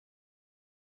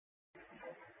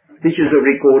This is a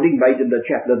recording made in the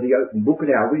chapel of the Open Book at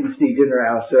our Wednesday dinner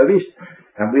hour service,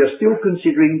 and we are still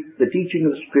considering the teaching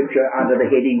of Scripture under the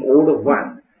heading All of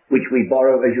One, which we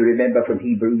borrow, as you remember, from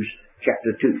Hebrews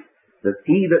chapter 2. That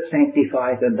he that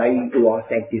sanctifieth and they who are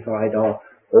sanctified are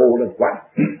all of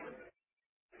one.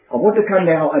 I want to come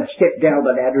now and step down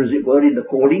the ladder, as it were, in the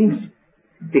callings,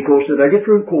 because there are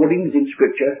different callings in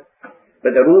Scripture,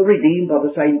 but they're all redeemed by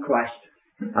the same Christ,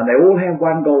 and they all have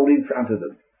one goal in front of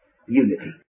them: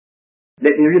 unity.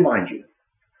 Let me remind you,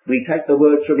 we take the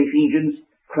words from Ephesians: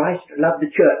 Christ loved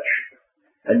the church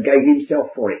and gave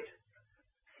himself for it.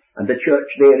 And the church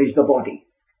there is the body,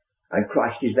 and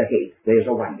Christ is the head. There's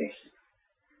a oneness.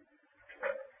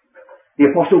 The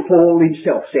Apostle Paul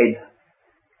himself said,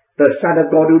 the Son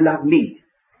of God who loved me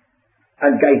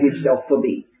and gave himself for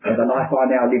me, and the life I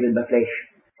now live in the flesh,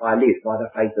 I live by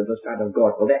the faith of the Son of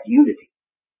God. Well, that's unity.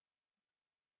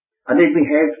 And then we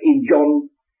have in John,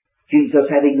 Jesus,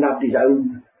 having loved his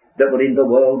own that were in the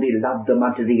world, he loved them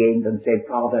unto the end, and said,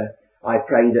 Father, I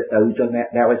pray that those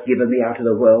that thou hast given me out of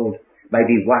the world may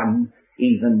be one,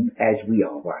 even as we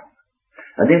are one.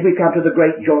 And then we come to the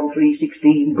great John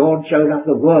 3:16, God so loved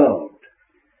the world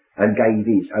and gave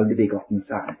his only begotten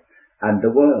Son, and the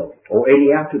world, or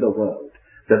any out of the world,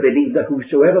 that believe the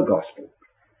whosoever gospel,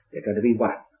 they're going to be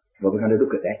one. Well, we're going to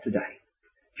look at that today.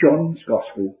 John's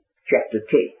Gospel, chapter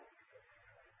 10.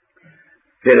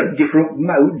 There are different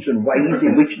modes and ways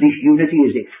in which this unity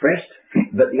is expressed,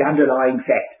 but the underlying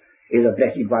fact is a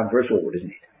blessed one for us all, isn't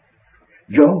it?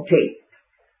 John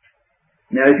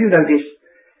 10. Now, if you notice,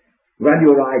 run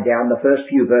your eye down the first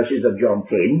few verses of John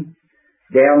 10,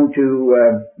 down to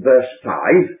verse 5,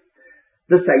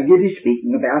 the Saviour is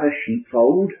speaking about a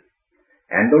sheepfold,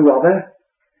 and the robber,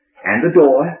 and the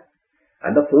door,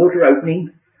 and the porter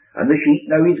opening, and the sheep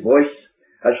know his voice.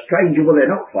 A stranger will they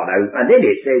not follow. And then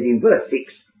it says in verse 6,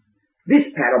 this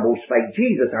parable spake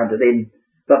Jesus unto them,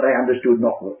 but they understood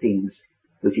not the things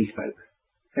which he spoke.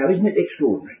 Now, isn't it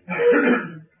extraordinary?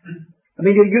 I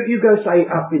mean, you go, say,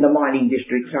 up in the mining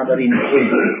districts under in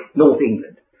North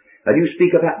England, and you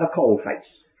speak about the coal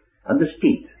face, and the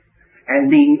stint, and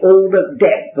all the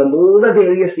depth, and all the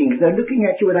various things. They're looking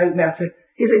at you with open mouth, and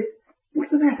he said, what's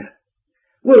the matter?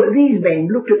 Well, these men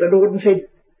looked at the Lord and said,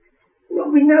 well,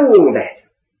 we know all that.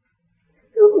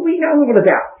 We know all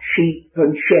about sheep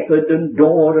and shepherd and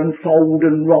door and fold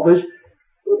and robbers.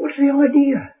 What's the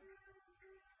idea?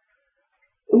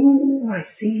 Oh, I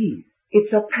see.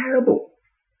 It's a parable.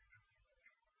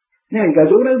 Now he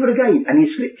goes all over again and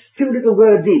he slips two little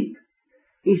words in.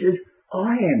 He says,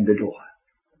 I am the door.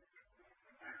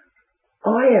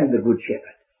 I am the good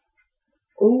shepherd.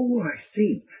 Oh, I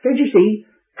see. Don't you see,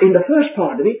 in the first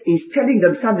part of it, he's telling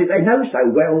them something they know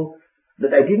so well, that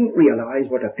they didn't realise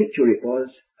what a picture it was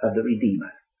of the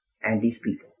Redeemer and his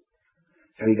people.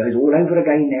 So he goes all over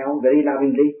again now, very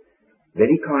lovingly,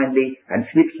 very kindly, and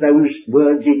slips those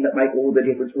words in that make all the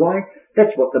difference. Why?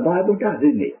 That's what the Bible does,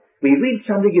 isn't it? We read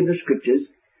something in the Scriptures,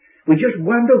 we just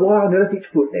wonder why on earth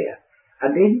it's put there,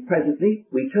 and then presently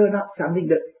we turn up something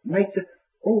that makes it,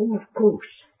 oh, of course.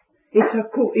 It's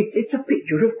a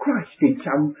picture of Christ in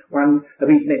some one of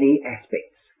his many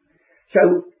aspects.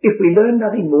 So, if we learn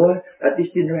nothing more at this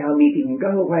dinner hour meeting and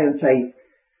go away and say,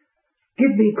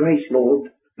 give me grace, Lord,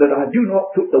 that I do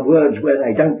not put the words where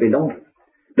they don't belong,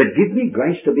 but give me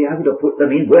grace to be able to put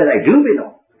them in where they do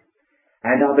belong.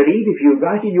 And I believe if you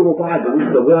write in your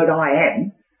Bibles the word I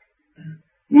am,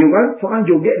 you won't find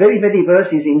you'll get very many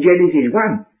verses in Genesis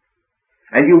 1.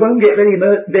 And you won't get very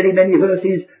many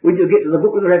verses when you get to the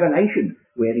book of the Revelation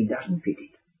where he doesn't fit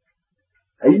it.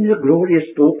 Isn't it a glorious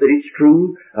thought that it's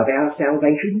true of our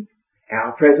salvation,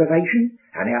 our preservation,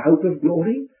 and our hope of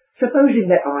glory? Supposing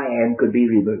that I am could be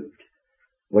removed.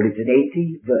 Well, it's an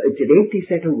empty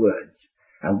set of words,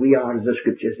 and we are, as the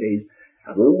Scripture says,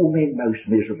 of all men most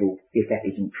miserable if that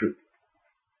isn't true.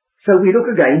 So we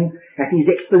look again at his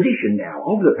exposition now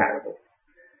of the parable.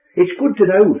 It's good to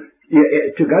know,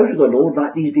 to go to the Lord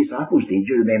like these disciples did,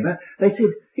 you remember? They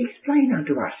said, explain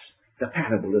unto us the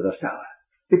parable of the sower.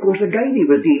 Because again he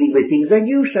was dealing with things they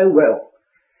knew so well.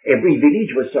 Every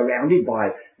village was surrounded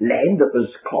by land that was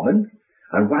common,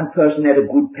 and one person had a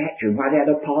good patch, and one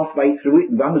had a pathway through it,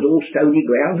 and one was all stony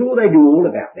grounds. Oh, they knew all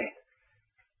about that.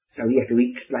 So he had to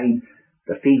explain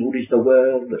the field is the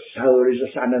world, the sower is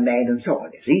the Son of Man, and so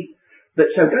on, you see.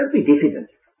 But so don't be diffident.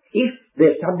 If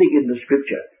there's something in the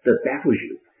Scripture that baffles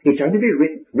you, it's only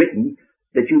been written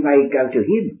that you may go to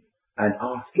him and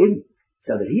ask him,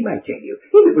 so that he may tell you.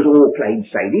 If it was all plain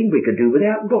sailing, we could do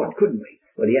without God, couldn't we?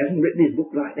 But he hasn't written his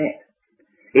book like that.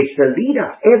 It's to lead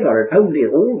us ever and only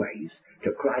always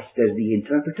to Christ as the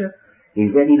interpreter.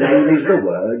 His very name is the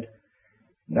Word.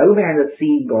 No man hath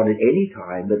seen God at any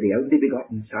time, but the only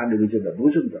begotten Son, who is in the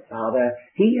bosom of the Father,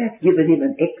 he hath given him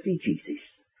an exegesis.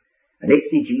 An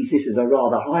exegesis is a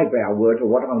rather highbrow word for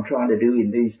what I'm trying to do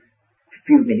in these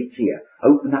few minutes here.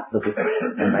 Open up the book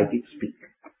and make it speak.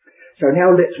 So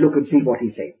now let's look and see what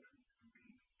he said.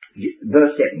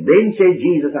 Verse 7, Then said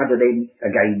Jesus unto them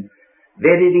again,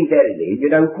 Verily, verily. You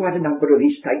know, quite a number of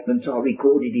his statements are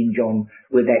recorded in John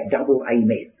with that double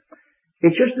amen.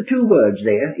 It's just the two words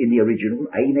there in the original,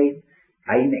 amen,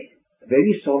 amen. A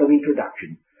very solemn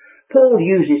introduction. Paul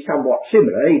uses somewhat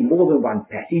similar in more than one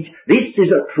passage. This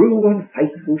is a true and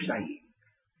faithful saying.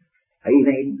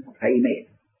 Amen, amen.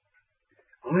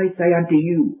 I say unto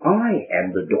you, I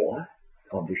am the door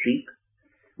of the sheep.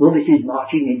 Well, this is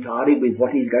marching entirely with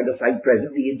what he's going to say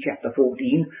presently in chapter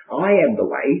 14. I am the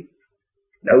way.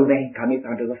 No man cometh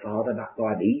unto the Father but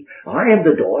by me. I am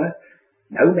the door.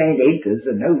 No man enters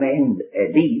and no man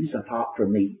leaves apart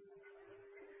from me.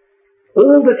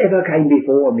 All that ever came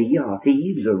before me are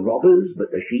thieves and robbers,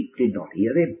 but the sheep did not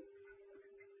hear them.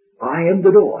 I am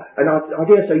the door. And I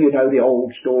dare say you know the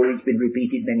old story's been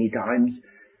repeated many times,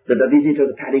 that a visitor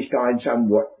to Palestine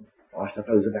somewhat, I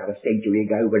suppose about a century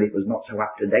ago when it was not so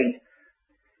up to date,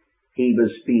 he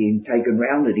was being taken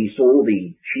round and he saw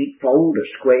the sheepfold, a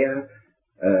square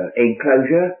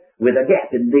enclosure with a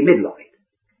gap in the middle of it.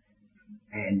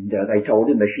 And they told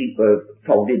him the sheep were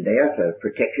folded there for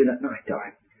protection at night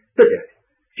time. But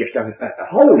just a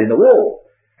hole in the wall.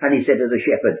 And he said to the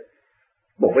shepherd,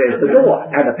 well, where's the door?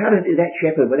 And apparently that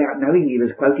shepherd, without knowing he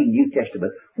was quoting New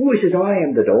Testament, he says, I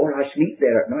am the door, I sleep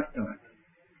there at night time.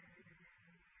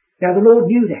 Now the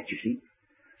Lord knew that, you see.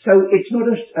 So it's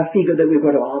not a figure that we've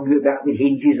got to argue about with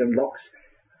hinges and locks.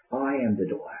 I am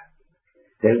the door.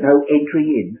 There's no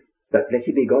entry in, but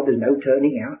blessed be God, there's no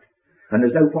turning out. And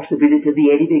there's no possibility of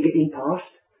the enemy getting past.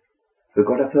 We've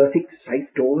got a perfect, safe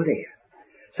door there.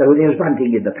 So there's one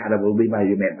thing in the parable we may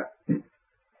remember.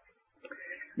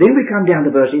 Then we come down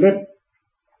to verse 11.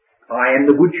 I am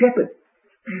the good shepherd.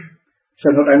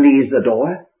 So not only is the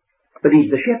door, but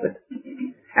he's the shepherd.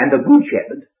 And the good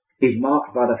shepherd is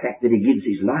marked by the fact that he gives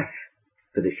his life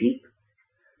for the sheep.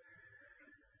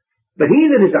 But he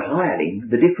that is a hireling,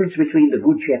 the difference between the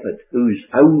good shepherd, whose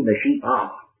own the sheep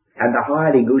are, and the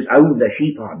hireling whose own the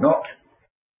sheep are not.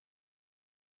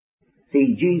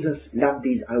 See, Jesus loved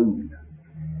his own.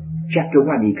 Chapter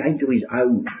 1, he came to his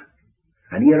own.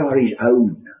 And here are his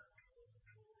own.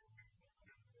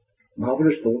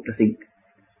 Marvellous thought to think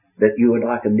that you and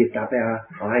I can lift up our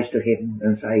eyes to heaven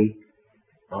and say,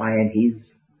 I am his,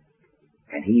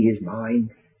 and he is mine,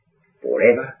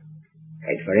 forever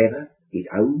and forever, his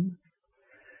own.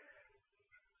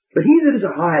 But he that is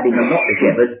a hireling and not the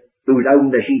shepherd, whose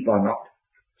own the sheep are not,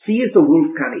 seeth the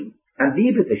wolf coming, and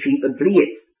leaveth the sheep and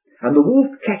fleeth, and the wolf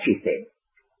catcheth them,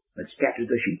 and scatters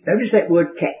the sheep. Notice that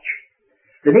word catch.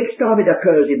 The next time it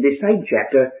occurs in this same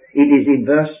chapter, it is in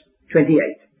verse 28.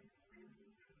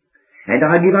 And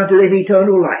I give unto them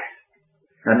eternal life,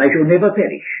 and they shall never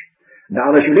perish,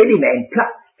 neither shall any man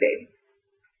pluck them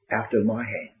out of my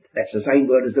hand. That's the same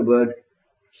word as the word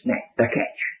snap, the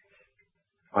catch.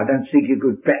 I don't think you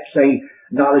could perhaps say,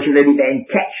 neither shall any man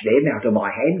catch them out of my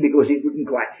hand, because it wouldn't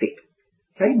quite fit.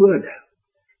 Same word though.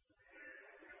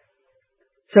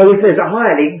 So if there's a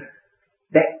hireling,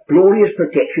 that glorious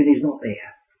protection is not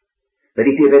there. But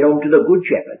if you belong to the good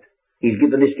shepherd, he's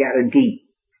given this guarantee.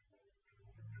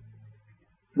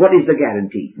 What is the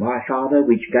guarantee? My Father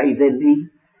which gave them me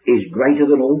is greater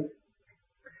than all,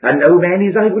 and no man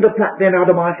is able to pluck them out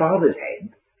of my Father's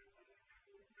hand.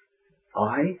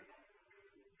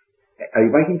 Are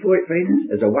you waiting for it, friends?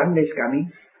 There's a oneness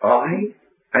coming. I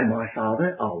and my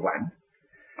Father are one.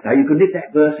 Now you can lift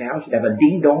that verse out and have a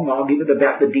ding-dong argument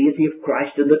about the deity of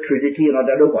Christ and the Trinity and I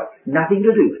don't know what. Nothing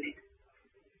to do with it.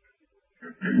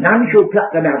 None shall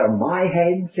pluck them out of my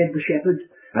hand, said the shepherd,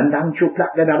 and none shall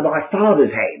pluck them out of my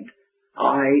Father's hand.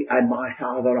 I and my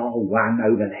Father are one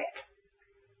over that.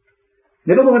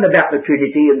 Never mind about the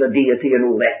Trinity and the deity and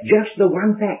all that. Just the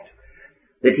one fact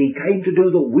that he came to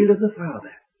do the will of the Father.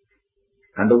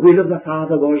 And the will of the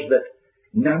Father was that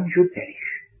none should perish,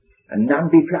 and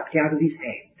none be plucked out of his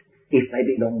hand, if they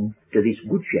belong to this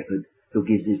good shepherd who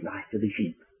gives his life for the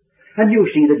sheep. And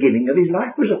you'll see the giving of his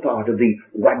life was a part of the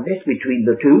oneness between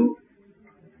the two.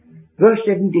 Verse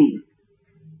 17.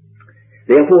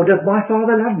 Therefore doth my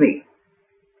Father love me,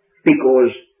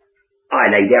 because I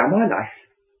lay down my life,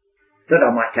 that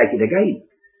I might take it again.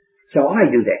 So I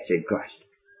do that, said Christ.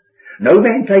 No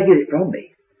man taketh it from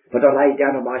me, but I lay it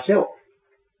down of myself.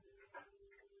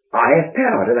 I have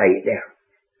power to lay it down,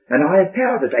 and I have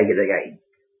power to take it again.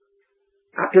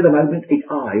 Up to the moment, it's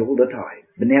I all the time,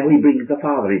 but now he brings the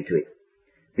Father into it.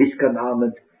 This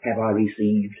commandment have I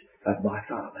received of my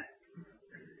Father.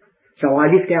 So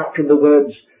I lift out from the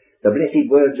words, the blessed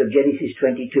words of Genesis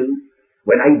 22,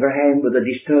 when Abraham with a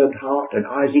disturbed heart and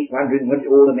Isaac wondering what it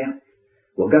all about,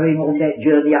 were going on that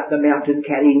journey up the mountain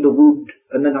carrying the wood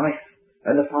and the knife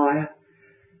and the fire.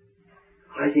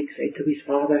 Isaac said to his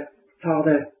father,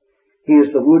 Father,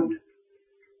 here's the wood,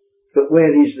 but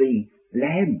where is the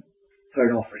lamb for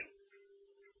an offering?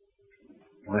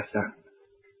 My son,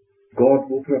 God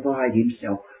will provide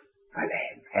himself a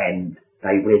lamb. And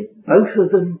they went, both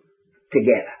of them,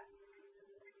 together.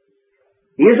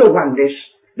 Here's a oneness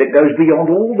that goes beyond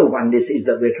all the onenesses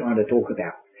that we're trying to talk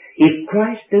about. If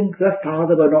Christ and the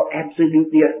Father were not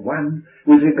absolutely at one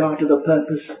with regard to the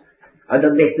purpose and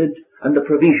the method and the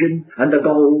provision and the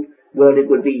goal, well, it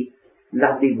would be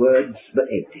lovely words but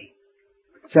empty.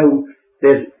 So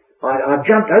I've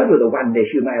jumped over the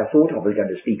oneness you may have thought I was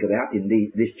going to speak about in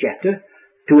this chapter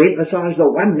to emphasise the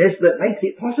oneness that makes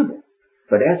it possible.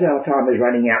 But as our time is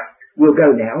running out, we'll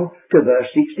go now to verse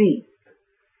 16.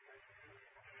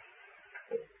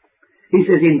 He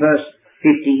says in verse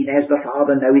 15, as the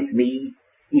Father knoweth me,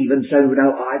 even so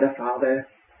know I the Father.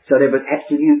 So there was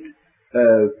absolute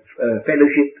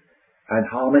fellowship and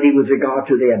harmony with regard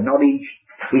to their knowledge,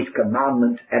 his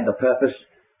commandment and the purpose.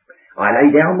 I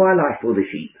lay down my life for the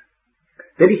sheep.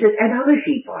 Then he says, and other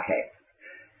sheep I have.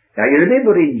 Now you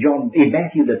remember in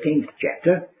Matthew the 10th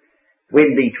chapter,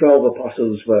 when the 12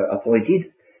 apostles were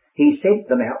appointed, he sent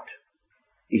them out.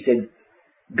 He said,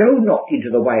 go not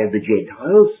into the way of the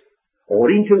Gentiles,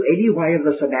 or into any way of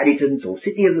the Samaritans, or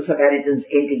city of the Samaritans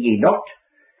enter ye not,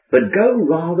 but go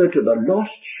rather to the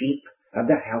lost sheep of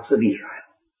the house of Israel.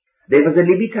 There was a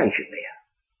limitation there.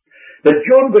 But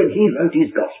John, when he wrote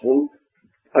his gospel,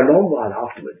 a long while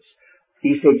afterwards,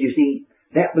 he said, you see,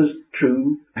 that was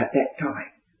true at that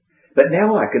time. But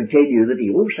now I can tell you that he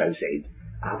also said,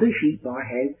 other sheep I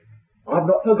have,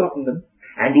 I've not forgotten them,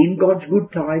 and in God's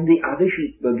good time the other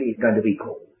sheep were going to be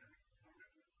called.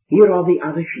 Here are the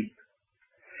other sheep.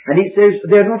 And it says,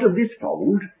 they're not of this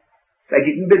fold. They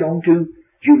didn't belong to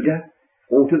Judah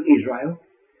or to Israel.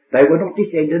 They were not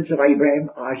descendants of Abraham,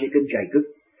 Isaac and Jacob.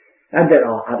 And there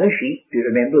are other sheep, do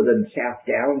you remember, than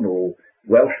Southdown or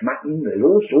Welsh mutton. There's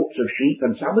all sorts of sheep,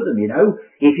 and some of them, you know,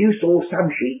 if you saw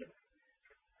some sheep,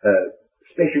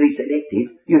 specially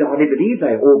selected, you'd hardly believe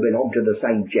they all belong to the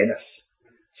same genus.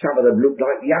 Some of them look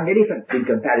like young elephants in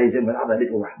comparison with other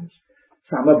little ones.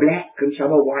 Some are black, and some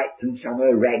are white, and some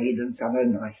are ragged, and some are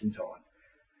nice, and so on.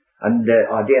 And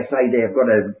I dare say they've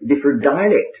got a different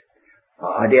dialect.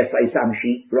 I dare say some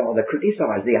sheep rather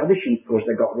criticise the other sheep because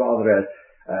they've got rather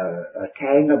a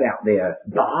tang about their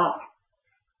bar.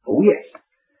 Oh yes,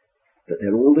 but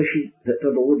they're all the sheep that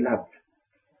the Lord loved.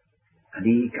 And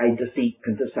he came to seek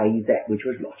and to save that which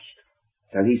was lost.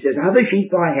 So he says, other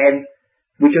sheep I have,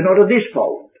 which are not of this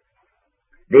fold.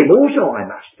 Them also I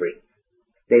must bring.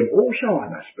 Them also I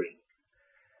must bring.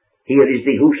 Here is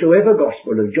the whosoever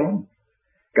gospel of John.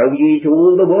 Go ye to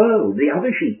all the world, the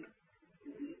other sheep.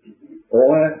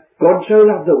 Or God so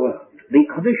loved the world, the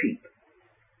other sheep.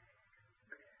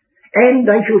 And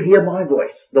they shall hear my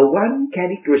voice. The one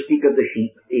characteristic of the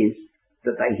sheep is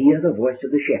that they hear the voice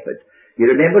of the shepherd.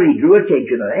 You remember he drew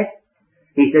attention to that.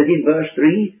 He says in verse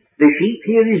 3, the sheep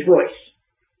hear his voice.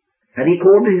 And he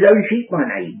called his own sheep by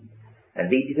name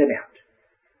and leadeth them out.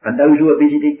 And those who have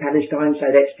visited Palestine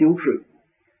say that's still true.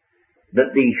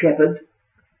 That the shepherd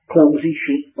calls his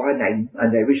sheep by name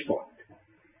and they respond.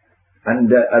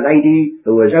 And a lady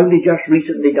who has only just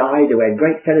recently died, who had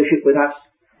great fellowship with us,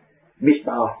 Miss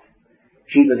Bath,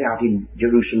 she was out in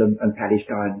Jerusalem and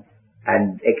Palestine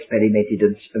and experimented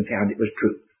and found it was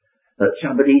true. That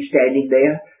somebody standing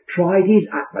there tried his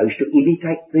utmost to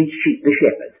imitate the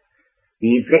shepherd.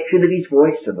 The inflection of his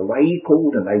voice and the way he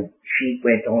called, and the sheep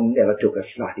went on, never took the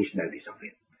slightest notice of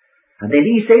him. And then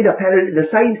he said apparently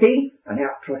the same thing, and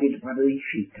out trotted one of these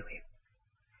sheep to him.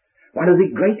 One of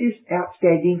the greatest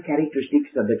outstanding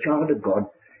characteristics of the child of God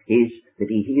is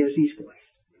that he hears his voice.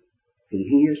 He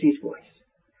hears his voice.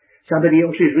 Somebody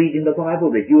else is reading the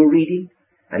Bible that you're reading,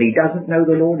 and he doesn't know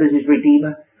the Lord as his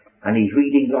Redeemer, and he's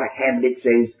reading like Hamlet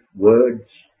says, words,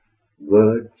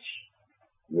 words,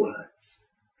 words.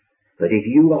 But if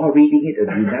you are reading it and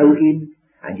you know him,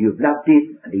 and you've loved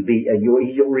him, and he's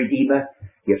your Redeemer,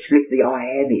 you've slipped the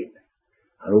I am in.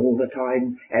 And all the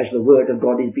time, as the Word of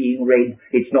God is being read,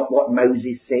 it's not what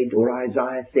Moses said, or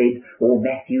Isaiah said, or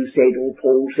Matthew said, or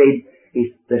Paul said.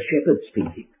 It's the shepherd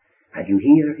speaking. And you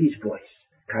hear his voice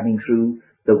coming through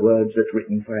the words that's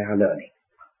written for our learning.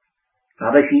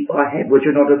 Other sheep I have which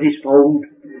are not of this fold,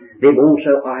 them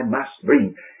also I must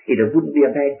bring. it wouldn't be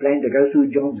a bad plan to go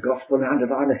through John's Gospel and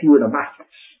underline a few of the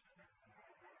musts.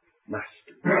 Must.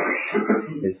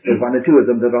 There's one or two of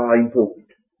them that are important.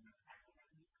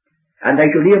 And they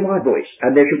shall hear my voice,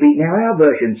 and there shall be, now our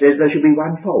version says there shall be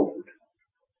one fold.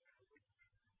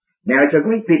 Now it's a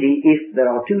great pity if there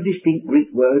are two distinct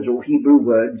Greek words or Hebrew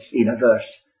words in a verse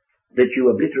that you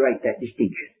obliterate that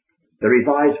distinction. The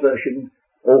Revised Version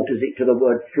alters it to the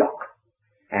word flock,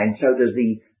 and so does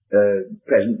the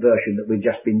present version that we've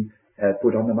just been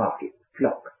put on the market,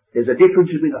 flock. There's a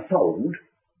difference between a fold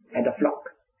and a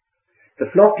flock. The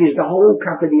flock is the whole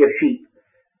company of sheep,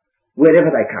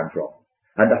 wherever they come from.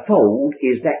 And the fold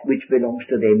is that which belongs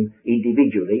to them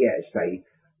individually, as say,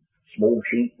 small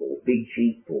sheep or big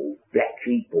sheep or black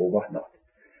sheep or whatnot.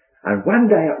 And one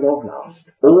day at long last,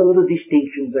 all the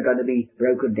distinctions are going to be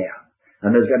broken down.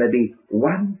 And there's going to be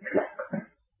one flock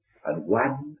and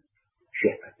one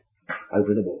shepherd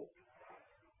over them all.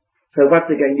 So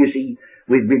once again, you see,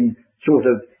 we've been sort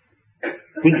of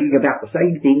thinking about the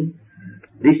same thing,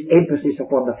 this emphasis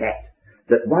upon the fact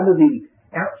that one of the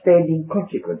outstanding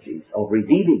consequences of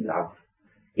redeeming love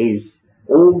is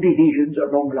all divisions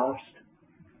at long last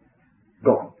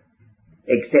gone,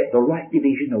 except the right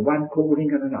division of one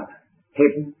calling and another.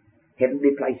 Heaven,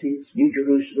 heavenly places, New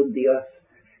Jerusalem, the earth.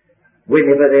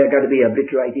 Whenever they're going to be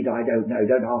obliterated, I don't know.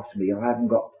 Don't ask me. I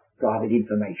haven't got private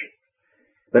information.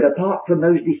 But apart from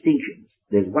those distinctions,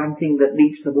 there's one thing that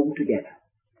links them all together.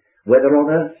 Whether on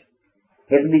earth,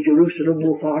 heavenly Jerusalem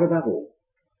or far above all.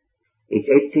 It's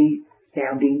empty,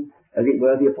 sounding, as it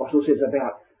were, the apostle says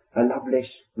about a loveless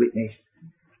witness,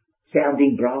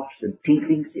 sounding brass and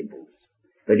tinkling cymbals.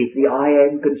 But if the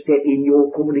I am can step in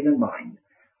your calling and mine,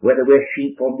 whether we're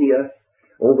sheep on the earth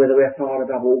or whether we're far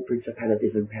above all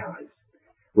principalities and powers,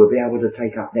 we'll be able to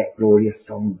take up that glorious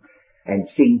song and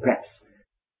sing perhaps.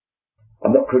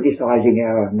 I'm not criticising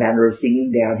our manner of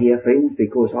singing down here, friends,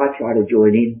 because I try to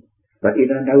join in, but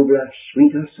in a nobler,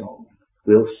 sweeter song,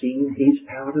 we'll sing his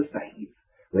power to save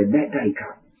when that day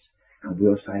comes, and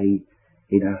we'll say,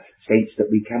 in a sense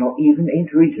that we cannot even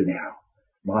enter into now,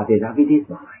 my beloved is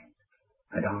mine,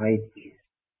 and I his.